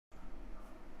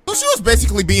So she was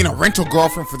basically being a rental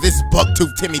girlfriend for this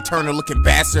buck-toothed Timmy Turner looking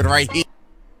bastard right here.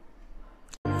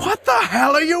 What the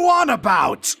hell are you on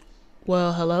about?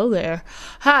 Well, hello there.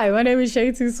 Hi, my name is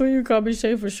Shaytosweet. You call me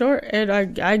Shay for short, and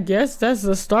I guess that's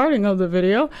the starting of the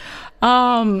video.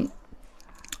 We're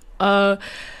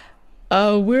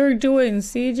doing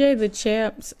CJ the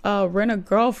Champ's Rent a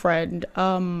Girlfriend.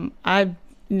 I've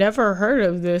never heard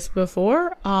of this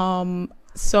before.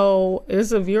 So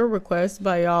it's a viewer request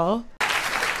by y'all.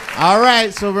 All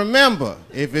right, so remember,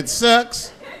 if it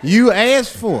sucks, you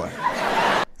asked for it.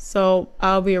 So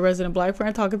I'll be a resident black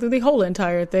friend talking through the whole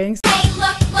entire thing. Hey,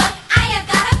 look, I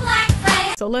have got a black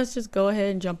friend. So let's just go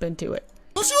ahead and jump into it.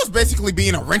 So she was basically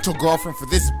being a rental girlfriend for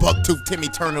this buck-toothed Timmy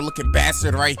Turner looking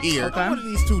bastard right here. Okay. One of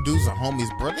these two dudes are homies,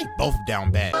 bro. They both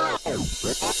down bad.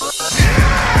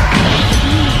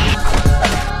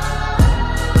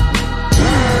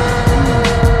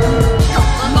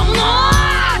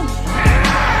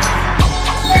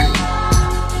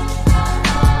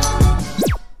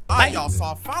 Y'all, so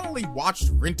I finally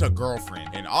watched Rent a Girlfriend,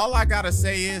 and all I gotta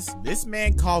say is this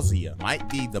man KAZUYA might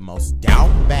be the most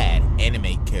down bad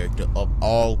anime character of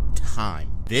all time.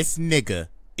 This nigga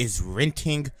is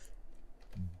renting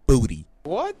booty.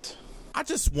 What? I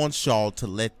just want y'all to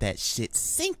let that shit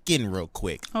sink in real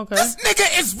quick. Okay. This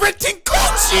nigga is renting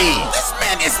Gucci. This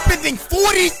man is spending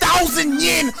 40,000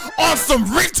 yen on some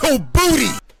rental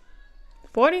booty.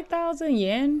 40,000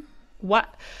 yen?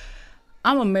 What?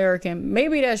 I'm American.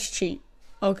 Maybe that's cheap.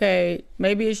 Okay,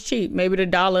 maybe it's cheap. Maybe the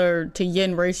dollar to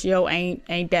yen ratio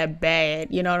ain't that bad.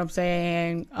 You know what I'm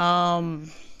saying?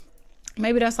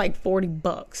 Maybe that's like 40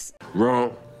 bucks.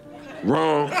 Wrong.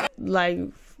 Like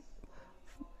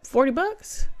 40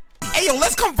 bucks? Hey yo,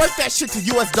 let's convert that shit to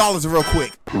US dollars real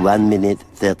quick. 1 minute,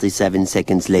 37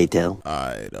 seconds later.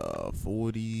 Alright,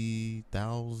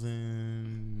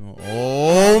 40,000.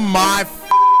 Oh my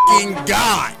fucking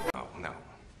god.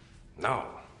 No.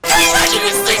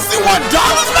 $361,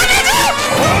 my nigga!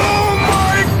 Oh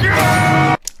my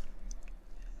god!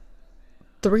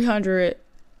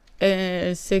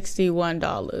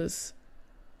 $361.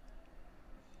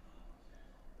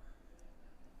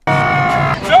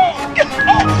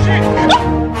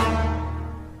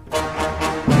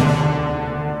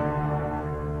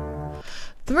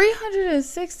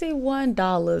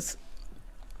 $361.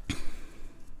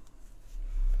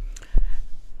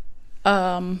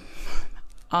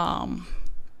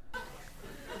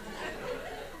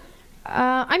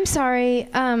 I'm sorry,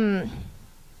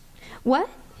 what?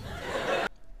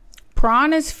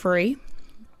 Prawn is free.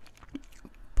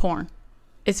 Porn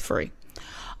is free.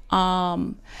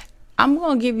 I'm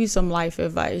gonna give you some life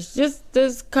advice.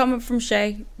 Just coming from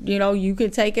Shay. You know, you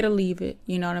can take it or leave it.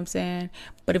 You know what I'm saying?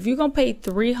 But if you're gonna pay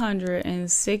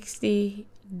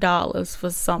 $360 for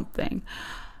something,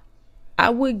 I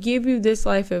would give you this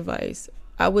life advice.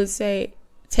 I would say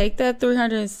take that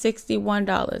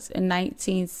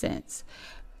 $361.19.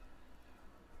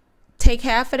 Take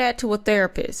half of that to a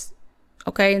therapist,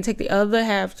 okay? And take the other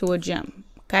half to a gym,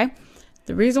 okay?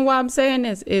 The reason why I'm saying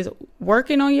this is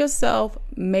working on yourself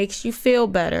makes you feel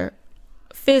better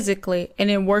physically, and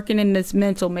then working in this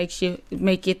mental make you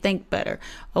think better,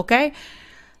 okay?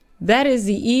 That is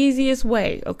the easiest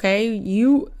way, okay?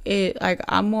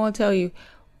 I'm gonna tell you,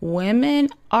 women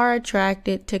are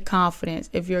attracted to confidence.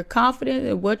 If you're confident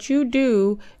in what you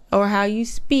do or how you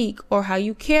speak or how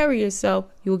you carry yourself,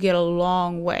 you'll get a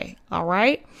long way. All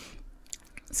right.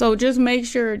 So just make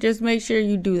sure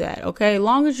you do that. Okay. As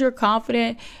long as you're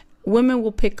confident, women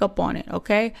will pick up on it.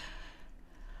 Okay.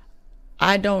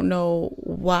 I don't know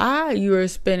why you are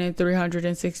spending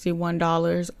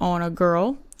 $361 on a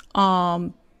girl.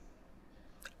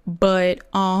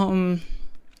 But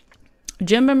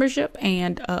gym membership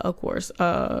and of course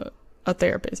a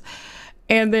therapist.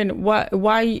 And then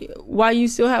why you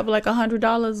still have like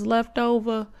 $100 left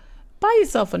over? Buy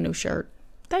yourself a new shirt.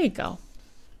 There you go.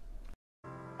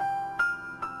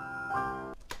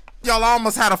 Y'all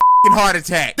almost had a f***ing heart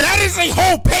attack. That is a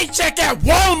whole paycheck at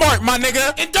Walmart, my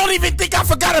nigga. And don't even think I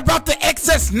forgot about the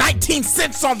excess 19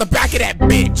 cents on the back of that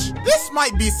bitch. This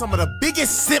might be some of the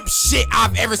biggest simp shit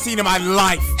I've ever seen in my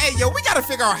life. Hey, yo, we gotta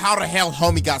figure out how the hell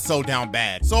homie got so down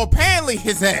bad. So apparently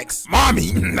his ex,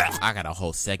 mommy, I got a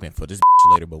whole segment for this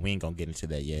bitch later, but we ain't gonna get into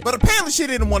that yet. But apparently she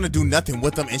didn't want to do nothing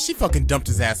with him, and she fucking dumped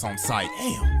his ass on sight.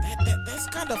 Damn, that's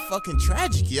kind of fucking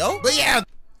tragic, yo. But yeah.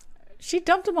 She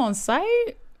dumped him on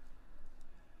sight?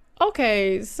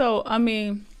 Okay, so, I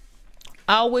mean,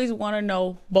 I always want to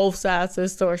know both sides of the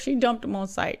story. She dumped him on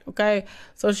sight, okay?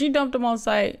 So she dumped him on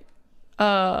sight.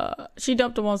 she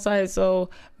dumped him on site, so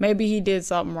maybe he did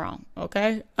something wrong.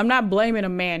 Okay, I'm not blaming a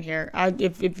man here.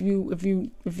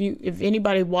 If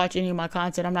anybody watch any of my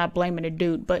content, I'm not blaming a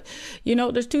dude, but you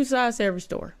know, there's two sides to every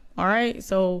story. All right,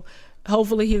 so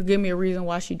hopefully he'll give me a reason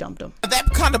why she dumped him. That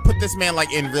kind of put this man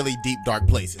like in really deep dark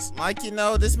places. Like, you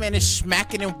know, this man is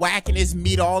smacking and whacking his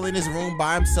meat all in his room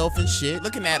by himself and shit,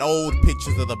 looking at old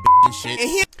pictures of the and shit.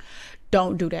 And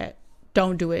don't do that.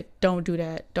 Don't do it. Don't do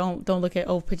that. Don't look at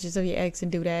old pictures of your ex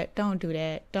and do that. Don't do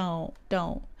that. Don't.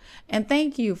 And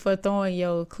thank you for throwing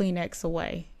your Kleenex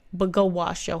away, but go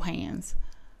wash your hands.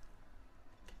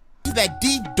 To that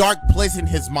deep dark place in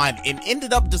his mind and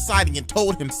ended up deciding and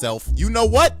told himself, you know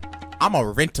what? I'm a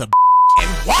renter. And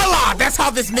voila! That's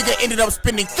how this nigga ended up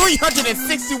spending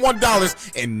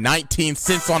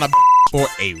 $361.19 on a for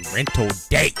a rental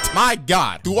date. My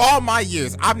God, through all my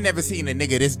years, I've never seen a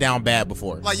nigga this down bad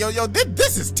before. Like, yo,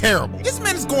 this is terrible. This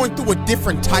man is going through a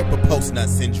different type of post-nut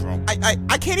syndrome.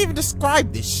 I can't even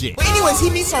describe this shit. But anyways, he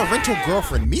meets our rental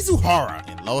girlfriend, Mizuhara.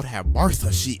 And Lord have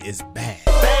Martha, she is bad.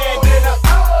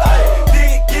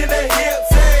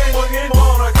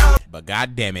 But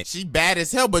god damn it, she bad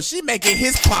as hell, but she making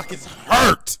his pockets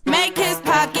hurt. Make his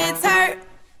pockets hurt.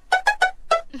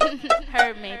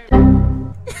 Hurt me.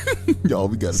 Y'all,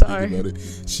 we gotta think about it.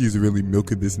 She's really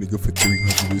milking this nigga for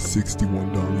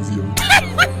 $361, yo.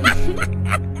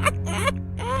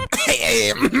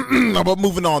 Hey, but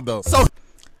moving on though.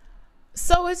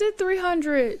 So is it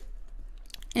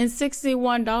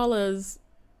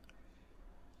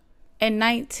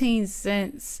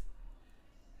 $361.19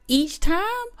 each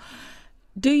time?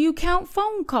 Do you count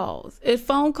phone calls? Is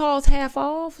phone calls half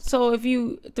off? So if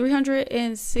you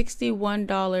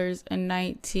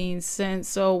 $361.19,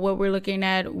 so what we're looking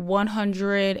at,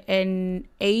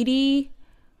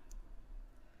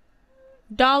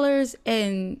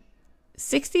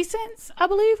 $180.60, I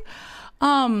believe.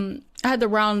 I had to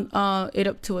round it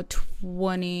up to a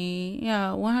 20. Yeah,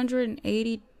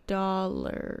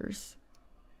 $180.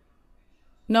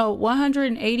 No,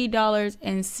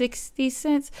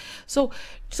 $180.60. So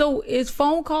is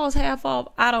phone calls half off?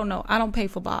 I don't know. I don't pay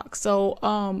for box. So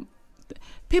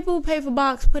people who pay for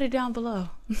box, put it down below.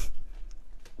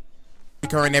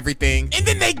 Her and everything, and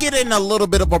then they get in a little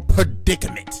bit of a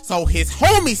predicament. So his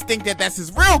homies think that that's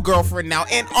his real girlfriend now,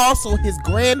 and also his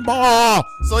grandma.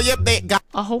 So yep, they got.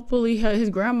 Hopefully his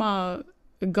grandma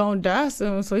gonna die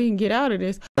soon, so he can get out of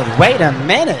this. Wait a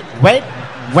minute. Wait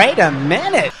a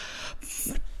minute.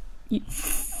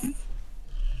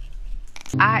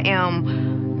 I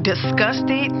am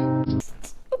disgusted. Man,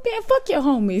 fuck your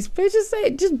homies.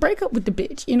 Bitch, just break up with the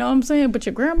bitch. You know what I'm saying? But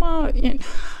your grandma,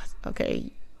 okay,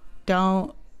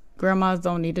 grandmas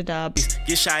don't need to die.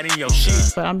 Get shot in your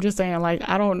shit. But I'm just saying, like,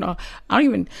 I don't know.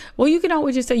 Well, you can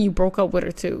always just say you broke up with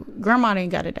her too. Grandma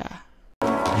ain't gotta die.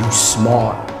 You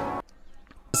smart.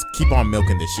 Let's keep on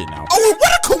milking this shit now. Oh,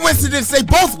 what a coincidence! They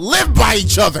both live by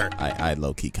each other. I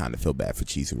low-key kind of feel bad for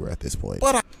Chizuru at this point.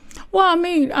 But well, I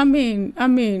mean,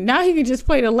 now he can just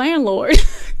play the landlord,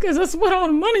 because that's what all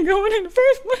the money going in the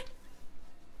first place.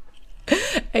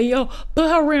 Hey, yo, put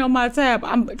her rent on my tab.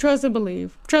 Trust and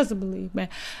believe, man.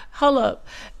 Hold up.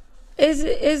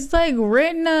 Is like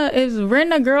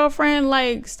renting a girlfriend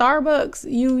like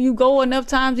Starbucks? You go enough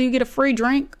times and you get a free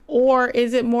drink, or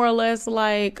is it more or less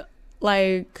like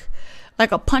a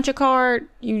punch card?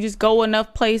 You just go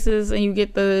enough places and you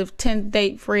get the 10th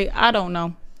date free. I don't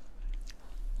know.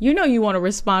 You know you want to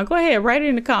respond. Go ahead, write it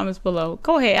in the comments below.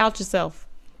 Go ahead, out yourself.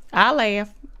 I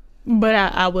laugh, but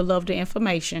I would love the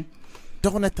information.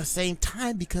 Don't at the same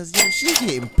time, because yo, she's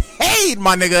getting paid,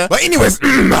 my nigga. But anyways,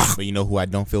 but you know who I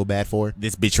don't feel bad for?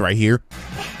 This bitch right here.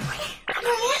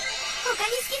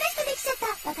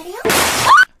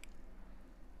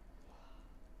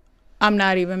 I'm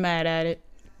not even mad at it.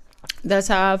 That's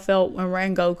how I felt when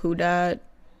Rengoku died.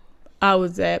 I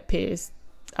was that pissed.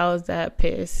 I was that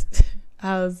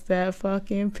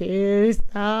fucking pissed.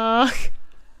 I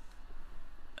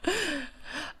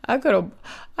could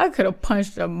have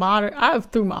punched a monitor. I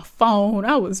threw my phone.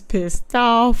 I was pissed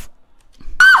off.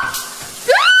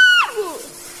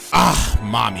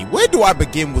 Mommy, where do I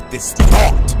begin with this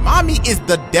thought? Mommy is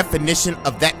the definition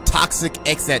of that toxic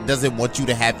ex that doesn't want you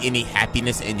to have any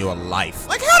happiness in your life.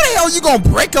 Like, how the hell you gonna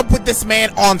break up with this man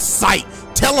on sight,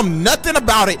 tell him nothing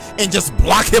about it, and just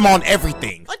block him on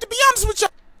everything? Like, to be honest with you,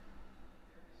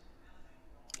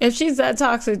 if she's that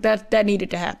toxic, that needed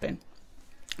to happen.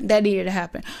 That needed to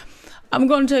happen. I'm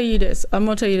gonna tell you this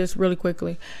really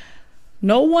quickly.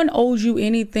 No one owes you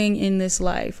anything in this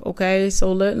life, okay?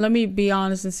 So let me be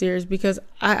honest and serious, because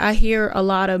I hear a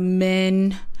lot of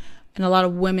men and a lot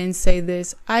of women say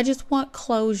this, I just want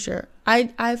closure.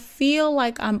 I feel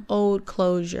like I'm owed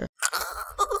closure.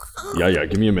 Yeah,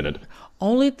 give me a minute.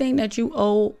 Only thing that you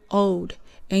owed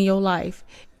in your life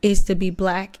is to be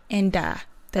black and die.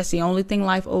 That's the only thing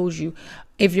life owes you.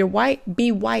 If you're white,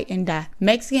 be white and die.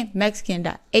 Mexican, Mexican,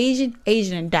 die. Asian,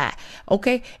 Asian, and die.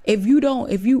 Okay? If you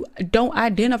don't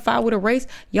identify with a race,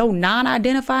 yo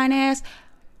non-identifying ass,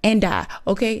 and die.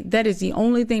 Okay? That is the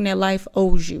only thing that life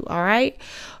owes you. All right?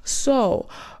 So,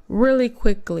 really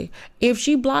quickly, if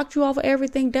she blocked you off of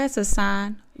everything, that's a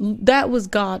sign. That was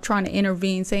God trying to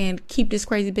intervene, saying, keep this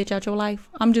crazy bitch out your life.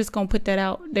 I'm just going to put that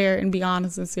out there and be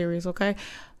honest and serious, okay?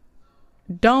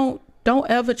 Don't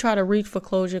ever try to reach for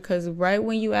closure, because right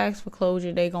when you ask for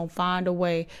closure, they going to find a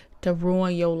way to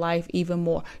ruin your life even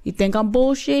more. You think I'm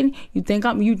bullshitting? You think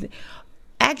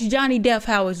ask Johnny Depp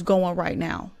how it's going right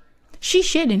now. She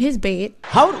shit in his bed.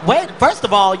 Wait, first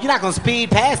of all, you're not going to speed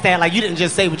past that like you didn't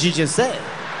just say what you just said.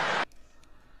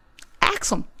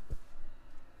 Ask him.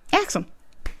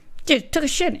 Just took a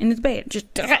shit in his bed. Just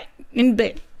in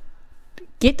bed.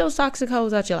 Get those toxic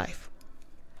hoes out your life.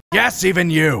 Yes, even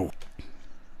you.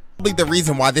 The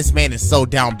reason why this man is so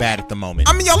down bad at the moment.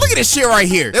 I mean, y'all, look at this shit right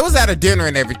here. They was at a dinner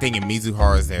and everything, and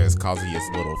Mizuhara's there. It's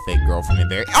Kazuya's little fake girlfriend in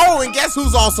there. Oh, and guess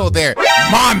who's also there?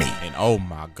 Mommy. And oh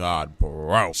my god,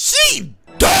 bro, she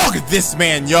dogged this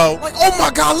man, yo. Like, oh my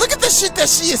god, look at the shit that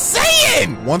she is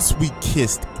saying. Once we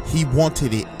kissed, he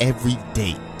wanted it every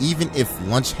day, even if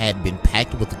lunch had been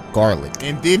packed with garlic.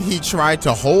 And then he tried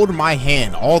to hold my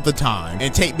hand all the time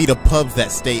and take me to pubs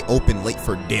that stay open late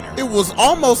for dinner. It was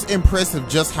almost impressive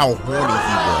just how horny he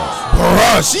was.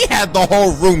 Bruh, she had the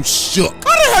whole room shook. How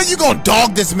the hell you gonna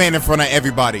dog this man in front of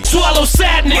everybody? Swallow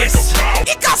sadness.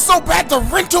 It got so bad the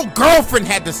rental girlfriend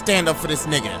had to stand up for this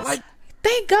nigga. Like,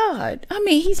 thank God. I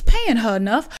mean, he's paying her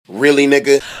enough. Really,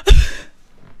 nigga?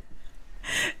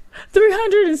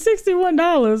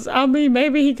 $361. I mean,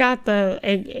 maybe he got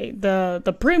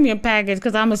the premium package,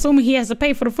 because I'm assuming he has to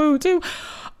pay for the food too.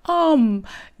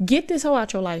 Get this hoe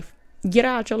out your life. Get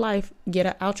her out your life. Get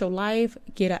her out your life.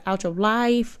 Get her out your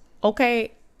life.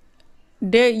 Okay.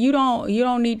 You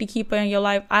don't need to keep her in your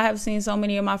life. I have seen so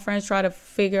many of my friends try to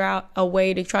figure out a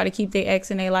way to try to keep their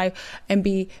ex in their life and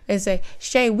say,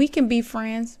 Shay, we can be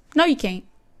friends. No, you can't.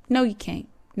 No, you can't.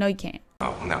 No, you can't.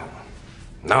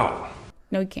 No.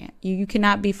 No, you can't. You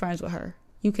cannot be friends with her.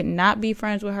 You cannot be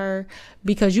friends with her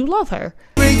because you love her.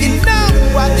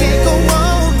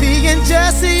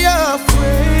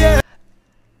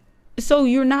 So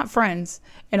you're not friends.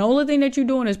 And the only thing that you're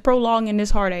doing is prolonging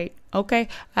this heartache. Okay?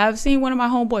 I've seen one of my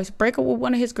homeboys break up with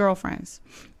one of his girlfriends.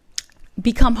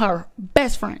 Become her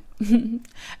best friend.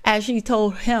 As she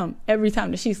told him every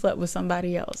time that she slept with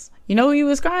somebody else. You know who he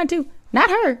was crying to? Not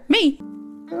her. Me.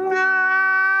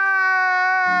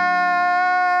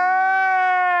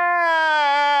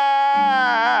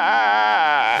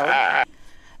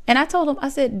 And I told him, I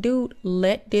said, dude,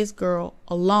 let this girl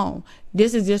alone.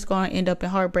 This is just going to end up in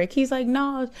heartbreak. He's like,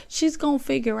 no, she's going to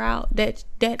figure out that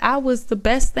I was the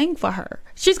best thing for her.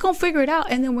 She's going to figure it out.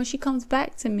 And then when she comes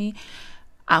back to me,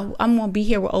 I'm going to be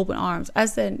here with open arms. I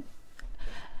said,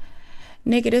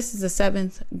 nigga, this is the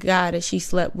 7th guy that she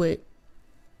slept with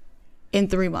in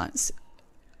 3 months.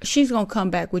 She's going to come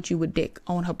back with you with dick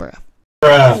on her breath.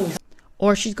 Bruh.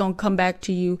 Or she's going to come back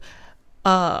to you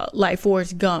like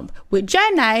Forrest Gump with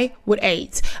Jenny with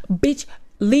AIDS. Bitch,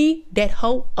 leave that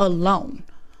hoe alone.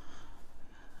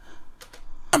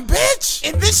 Bitch!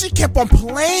 And then she kept on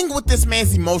playing with this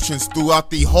man's emotions throughout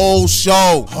the whole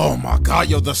show. Oh my god,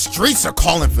 yo, the streets are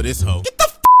calling for this hoe. Get the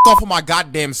f off of my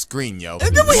goddamn screen, yo.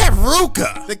 And then we have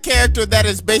Ruka, the character that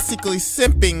is basically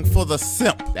simping for the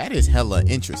simp. That is hella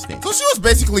interesting. So she was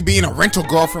basically being a rental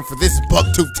girlfriend for this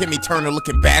buck-toothed Timmy Turner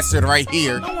looking bastard right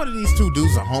here. No one of these two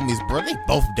dudes are homies, bro. They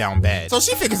both down bad. So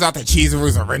she figures out that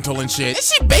Chizuru's a rental and shit. And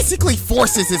she basically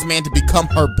forces his man to become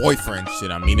her boyfriend. Shit,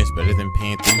 I mean, it's better than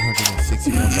paying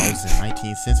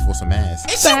 $361.19 for some ass.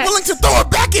 And she's willing to throw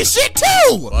it back in shit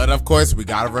too! But of course, we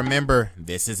gotta remember,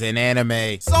 this is an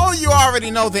anime. So you already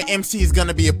know the MC is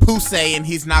gonna be a pusei and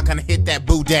he's not gonna hit that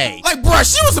boudet. Like, bruh,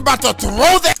 she was about to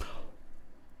throw that.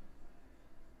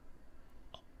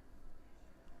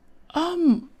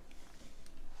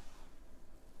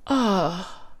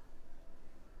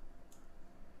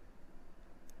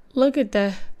 Look at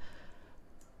that.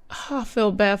 Oh, I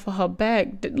feel bad for her back.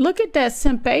 Look at that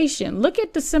simpation. Look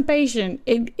at the simpation.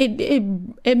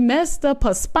 It messed up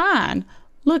her spine.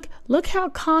 Look how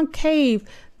concave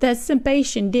that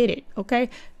simpation did it. Okay,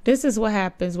 this is what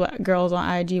happens with girls on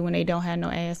IG when they don't have no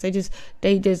ass. They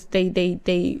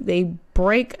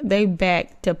break their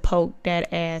back to poke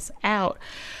that ass out.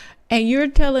 And you're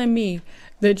telling me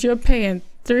that you're paying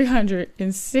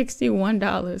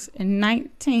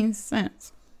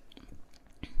 $361.19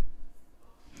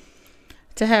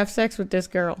 to have sex with this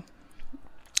girl,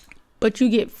 but you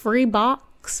get free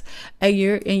box, and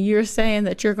you're saying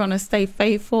that you're gonna stay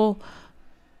faithful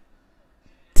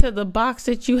to the box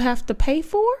that you have to pay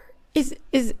for? Is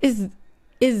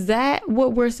that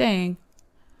what we're saying?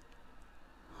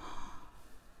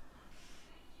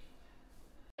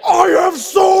 I have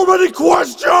so many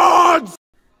questions!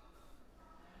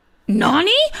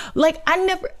 Nani? Like, I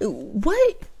never...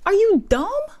 What? Are you dumb?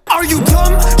 Are you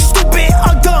dumb, stupid,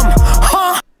 or dumb?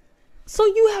 Huh? So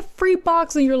you have free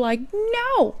box and you're like,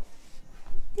 no,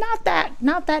 not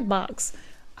that box.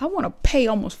 I want to pay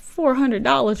almost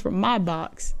 $400 for my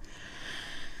box.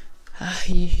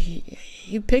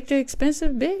 You picked an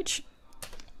expensive bitch.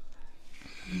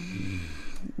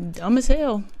 Dumb as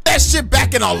hell. That shit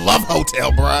back in a love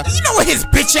hotel, bruh. You know what his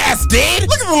bitch ass did?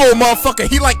 Look at the little motherfucker.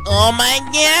 He like, oh my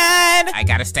god, I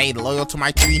gotta stay loyal to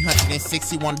my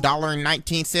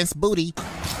 $361.19 booty.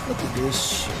 Look at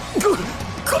this shit.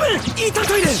 Come here, eat the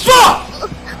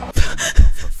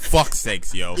Fuck's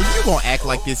sakes, yo. If you gonna act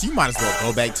like this, you might as well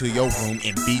go back to your room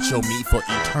and beat your meat for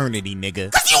eternity,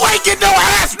 nigga. Cause you ain't getting no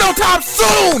ass no time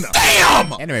soon!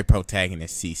 Damn! Anime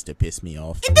protagonist ceased to piss me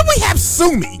off. And then we have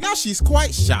Sumi. Now she's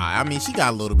quite shy. I mean, she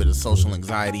got a little bit of social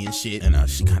anxiety and shit, and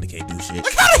she kinda can't do shit.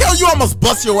 Like, how the hell you almost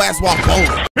bust your ass while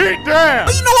bowling? Hey, damn!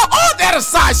 But you know what? All that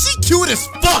aside, she cute as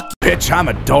fuck. Bitch, I'm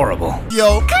adorable.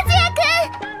 Yo.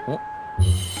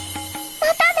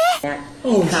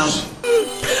 Oh,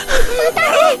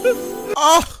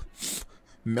 oh,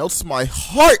 melts my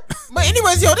heart. But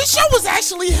anyways, yo, this show was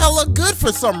actually hella good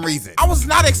for some reason. I was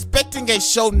not expecting a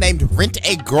show named Rent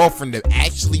a Girlfriend to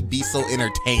actually be so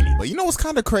entertaining. But you know what's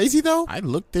kind of crazy though? I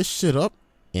looked this shit up,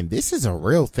 and this is a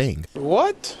real thing.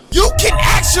 What? You can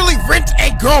actually rent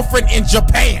a girlfriend in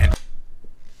Japan.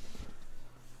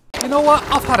 You know what?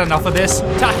 I've had enough of this.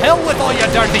 To hell with all your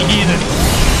dirty heathen.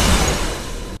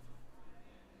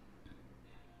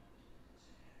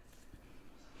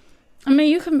 I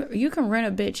mean, you can rent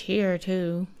a bitch here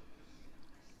too.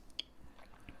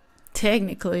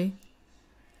 Technically.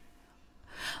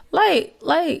 Like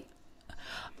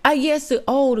I guess to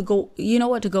go, you know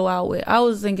what, to go out with. I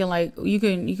was thinking like you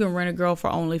can rent a girl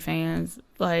for OnlyFans,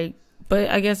 like, but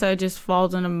I guess that just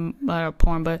falls into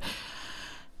porn. But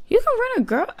you can rent a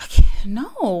girl.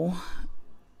 No,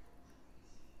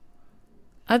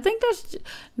 I think that's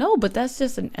no, but that's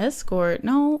just an escort.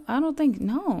 No, I don't think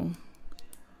no.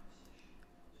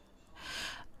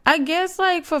 I guess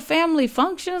like for family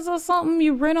functions or something,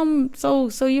 you rent them so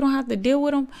you don't have to deal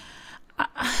with them.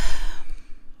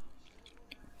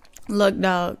 Look,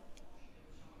 dog.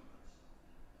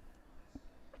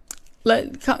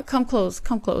 Come close.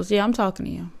 Yeah, I'm talking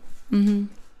to you.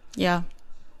 Yeah,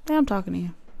 I'm talking to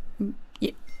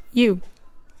you. You.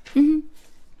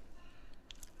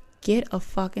 Get a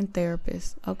fucking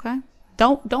therapist, okay?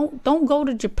 Don't go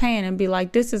to Japan and be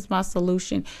like, this is my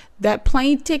solution. That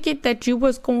plane ticket that you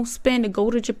was gonna spend to go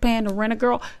to Japan to rent a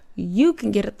girl, you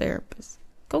can get a therapist.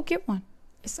 Go get one.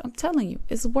 I'm telling you,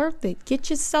 it's worth it. Get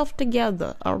yourself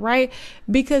together, all right?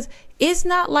 Because it's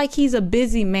not like he's a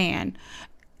busy man,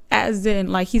 as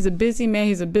in like he's a busy man.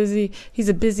 He's a busy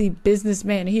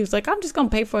businessman. And he was like, I'm just gonna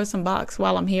pay for some box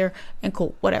while I'm here and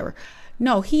cool, whatever.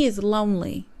 No, he is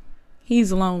lonely.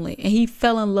 He's lonely, and he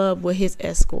fell in love with his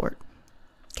escort.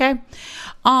 Okay,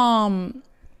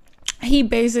 he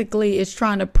basically is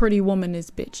trying to pretty woman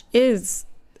this bitch.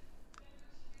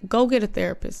 Go get a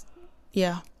therapist.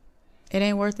 Yeah, it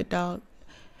ain't worth it, dog.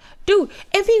 Dude,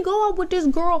 if he go out with this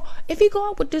girl, okay,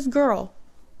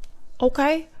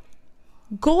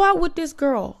 go out with this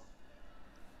girl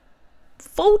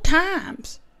 4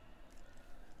 times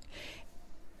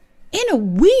in a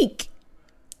week.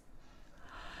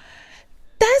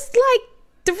 That's like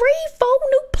 3-4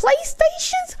 new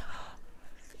PlayStations.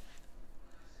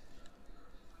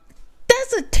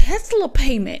 That's a Tesla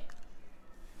payment.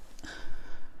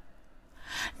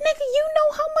 Nigga, you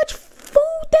know how much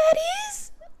food that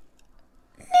is?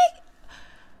 Nigga.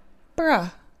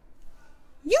 Bruh.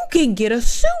 You can get a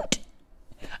suit.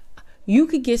 You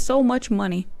could get so much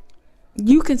money.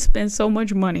 You can spend so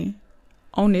much money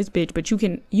on this bitch, but you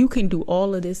can do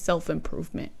all of this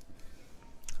self-improvement.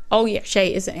 Oh yeah,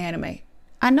 Shay, it's an anime.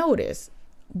 I know this,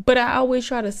 but I always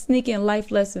try to sneak in life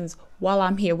lessons while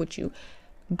I'm here with you.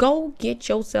 Go get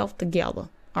yourself together.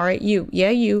 All right, you.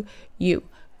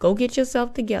 Go get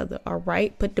yourself together. All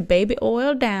right, put the baby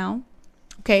oil down.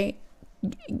 Okay,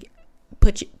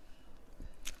 put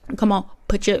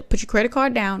Put your credit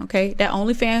card down, okay? That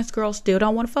OnlyFans girl still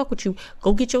don't want to fuck with you.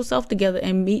 Go get yourself together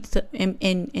and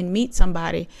meet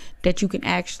somebody that you can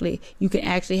actually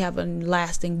have a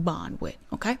lasting bond with,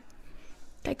 okay?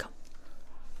 There you go.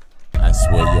 I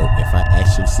swear, yo, if I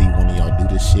actually see one of y'all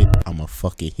do this shit, I'ma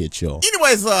fucking hit y'all.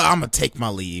 Anyways, I'ma take my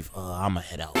leave. I'ma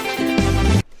head out.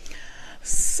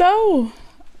 So,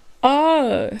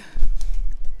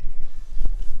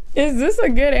 is this a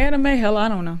good anime? Hell, I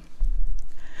don't know.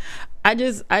 I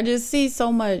just see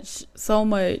so much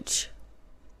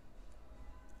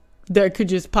that could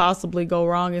just possibly go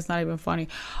wrong. It's not even funny.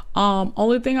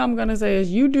 Only thing I'm gonna say is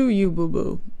you do you, boo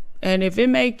boo. And if it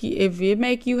make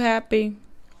you happy,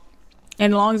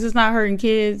 and as long as it's not hurting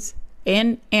kids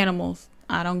and animals,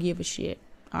 I don't give a shit.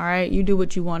 All right, you do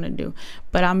what you want to do.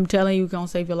 But I'm telling you, it's gonna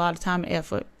save you a lot of time and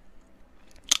effort.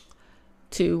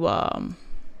 It's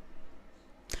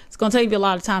gonna take you a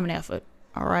lot of time and effort.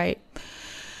 All right.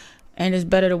 And it's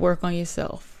better to work on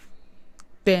yourself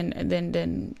than it's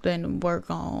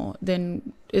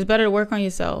better to work on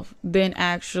yourself than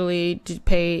actually to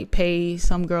pay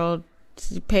some girl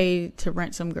to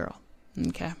rent some girl.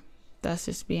 Okay, that's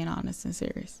just being honest and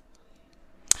serious.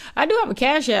 I do have a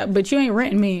Cash App, but you ain't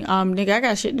renting me, nigga. I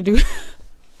got shit to do.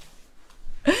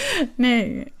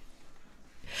 Nigga,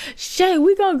 Shay,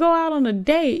 we gonna go out on a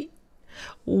date.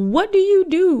 What do you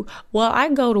do? Well, I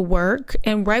go to work,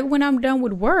 and right when I'm done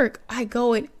with work, I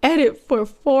go and edit for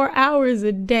 4 hours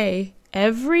a day.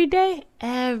 Every day?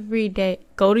 Every day.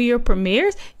 Go to your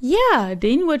premieres? Yeah.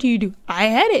 Then what do? I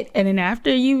edit. And then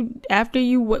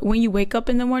when you wake up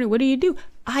in the morning, what do?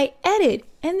 I edit.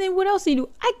 And then what else do?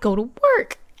 I go to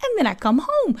work. And then I come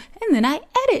home. And then I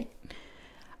edit.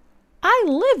 I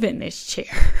live in this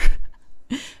chair.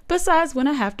 Besides when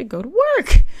I have to go to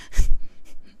work.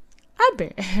 I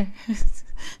bet.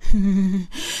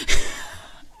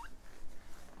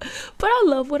 But I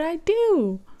love what I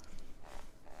do.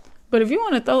 But if you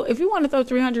want to throw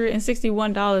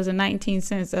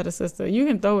 $361.19 at a sister, you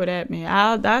can throw it at me.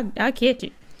 I'll catch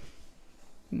it.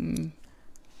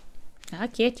 I'll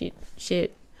catch it.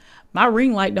 Shit. My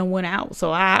ring light done went out,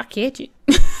 so I'll catch it.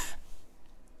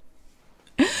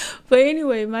 But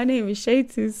anyway, my name is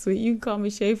Shaytosweet. You can call me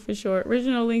Shay for short.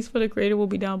 Original links for the creator will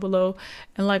be down below.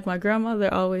 And like my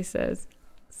grandmother always says,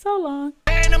 so long.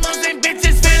 Animals and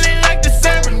bitches feeling like the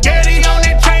Serengeti on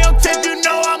that trail tip. You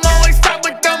know I'm always top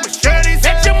with the machetes.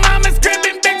 At your mama's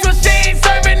cribbing bitch, so she ain't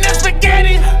serving the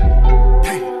spaghetti.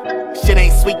 Hey, shit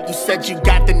ain't sweet. You said you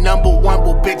got the #1,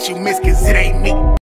 well bitch you missed.